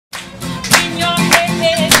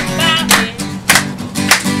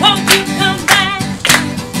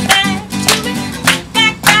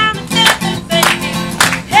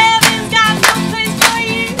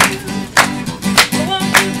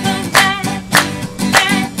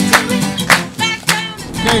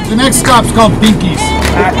Okay, the next stop's called Binky's.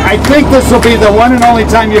 I think this will be the one and only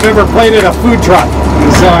time you've ever played at a food truck.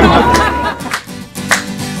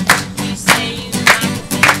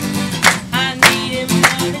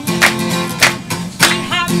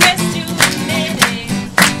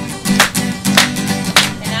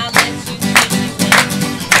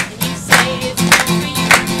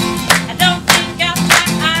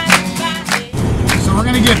 So, we're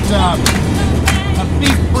going to get a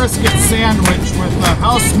beef brisket sandwich with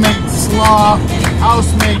house-made slaw,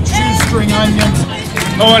 house-made shoestring onions.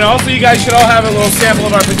 Oh, and also you guys should all have a little sample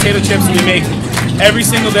of our potato chips we make every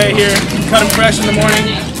single day here. Cut them fresh in the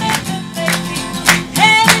morning,